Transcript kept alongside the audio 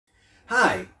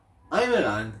Hi, I'm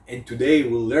Eran, and today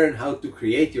we'll learn how to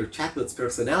create your chatbot's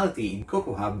personality in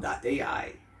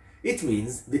CocoHub.ai. It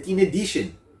means that in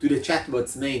addition to the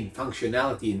chatbot's main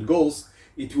functionality and goals,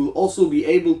 it will also be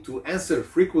able to answer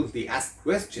frequently asked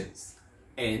questions.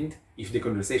 And if the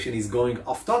conversation is going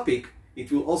off topic,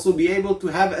 it will also be able to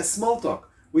have a small talk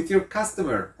with your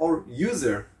customer or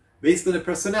user based on the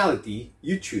personality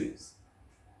you choose.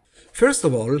 First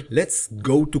of all, let's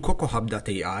go to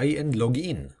CocoHub.ai and log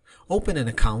in. Open an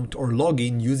account or log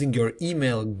in using your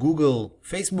email, Google,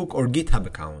 Facebook or GitHub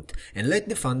account and let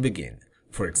the fun begin.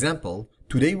 For example,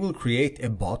 today we'll create a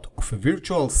bot of a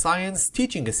virtual science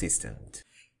teaching assistant.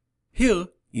 Here,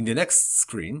 in the next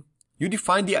screen, you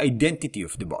define the identity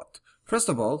of the bot. First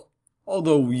of all,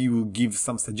 although we will give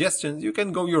some suggestions, you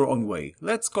can go your own way.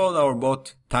 Let's call our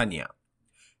bot Tanya.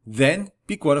 Then,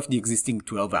 pick one of the existing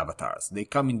 12 avatars. They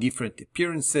come in different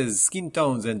appearances, skin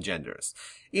tones, and genders.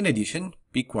 In addition,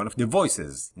 pick one of the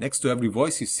voices. Next to every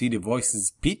voice you see the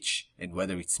voice's pitch and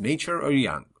whether it's mature or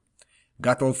young.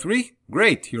 Got all three?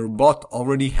 Great! Your bot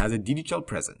already has a digital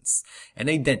presence, an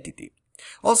identity.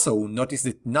 Also, notice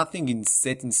that nothing is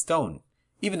set in stone.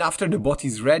 Even after the bot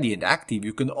is ready and active,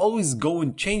 you can always go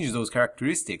and change those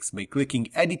characteristics by clicking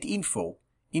Edit Info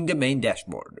in the main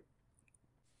dashboard.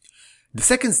 The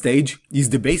second stage is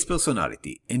the base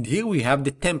personality, and here we have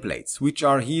the templates, which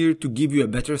are here to give you a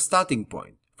better starting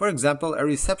point. For example, a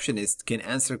receptionist can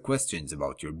answer questions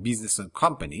about your business or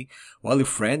company, while a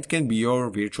friend can be your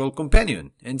virtual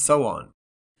companion, and so on.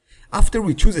 After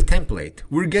we choose a template,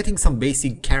 we're getting some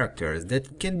basic characters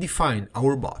that can define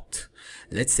our bot.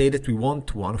 Let's say that we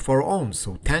want one of our own,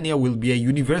 so Tanya will be a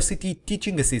university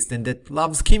teaching assistant that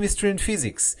loves chemistry and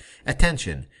physics.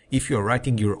 Attention, if you're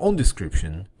writing your own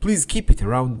description, please keep it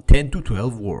around 10 to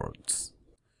 12 words.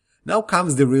 Now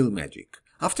comes the real magic.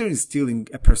 After instilling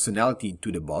a personality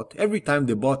into the bot, every time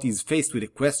the bot is faced with a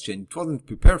question it wasn't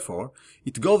prepared for,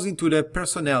 it goes into the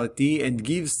personality and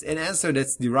gives an answer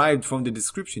that's derived from the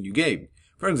description you gave.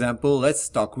 For example, let's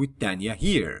talk with Tanya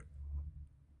here.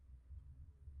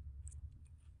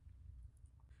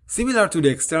 Similar to the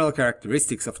external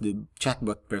characteristics of the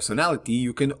chatbot personality,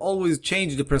 you can always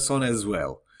change the persona as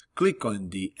well. Click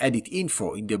on the Edit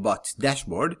Info in the bot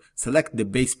dashboard, select the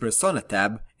Base Persona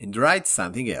tab, and write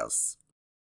something else.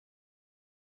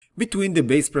 Between the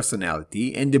base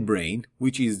personality and the brain,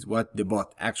 which is what the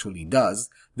bot actually does,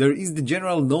 there is the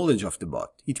general knowledge of the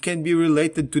bot. It can be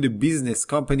related to the business,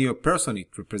 company or person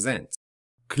it represents.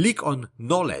 Click on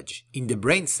Knowledge in the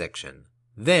brain section,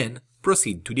 then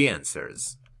proceed to the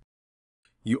answers.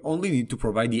 You only need to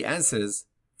provide the answers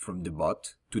from the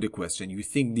bot to the question you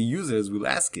think the users will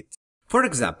ask it. For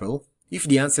example, if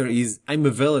the answer is "I'm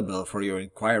available for your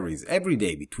inquiries every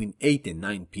day between 8 and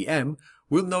 9 p.m.,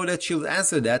 we'll know that she'll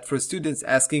answer that for students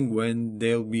asking when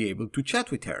they'll be able to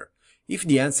chat with her. If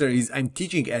the answer is "I'm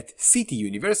teaching at City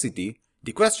University,"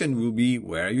 the question will be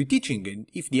 "Where are you teaching?" And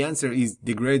if the answer is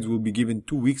 "The grades will be given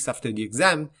 2 weeks after the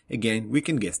exam," again we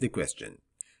can guess the question.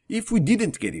 If we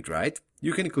didn't get it right,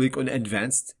 you can click on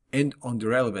Advanced and on the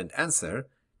relevant answer,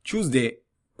 choose the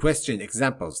Question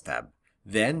Examples tab.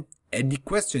 Then add the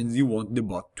questions you want the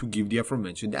bot to give the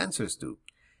aforementioned answers to.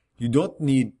 You don't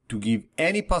need to give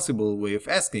any possible way of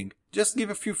asking, just give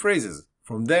a few phrases.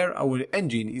 From there, our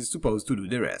engine is supposed to do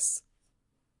the rest.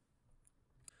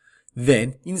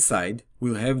 Then, inside,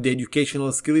 we'll have the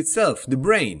educational skill itself, the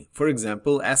brain. For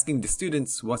example, asking the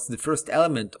students what's the first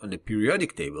element on the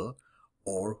periodic table,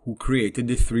 or who created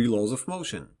the 3 laws of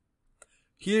motion.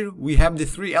 Here we have the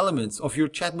 3 elements of your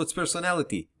chatbot's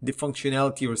personality, the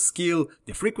functionality or skill,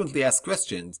 the frequently asked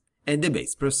questions, and the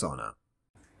base persona.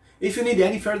 If you need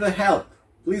any further help,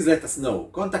 please let us know.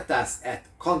 Contact us at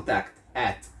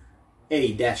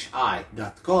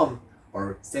contact@a-i.com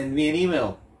or send me an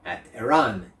email at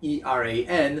eran,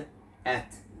 E-R-A-N,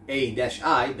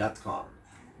 @a-i.com.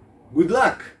 Good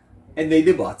luck, and may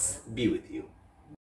the bots be with you.